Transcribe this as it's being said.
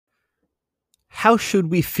how should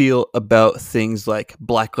we feel about things like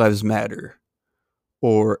Black Lives Matter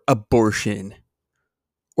or abortion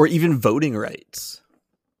or even voting rights?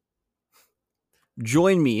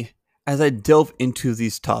 Join me as I delve into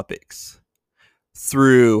these topics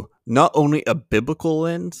through not only a biblical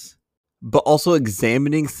lens, but also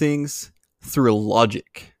examining things through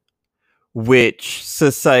logic, which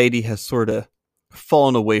society has sort of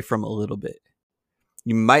fallen away from a little bit.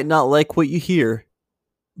 You might not like what you hear,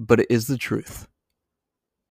 but it is the truth.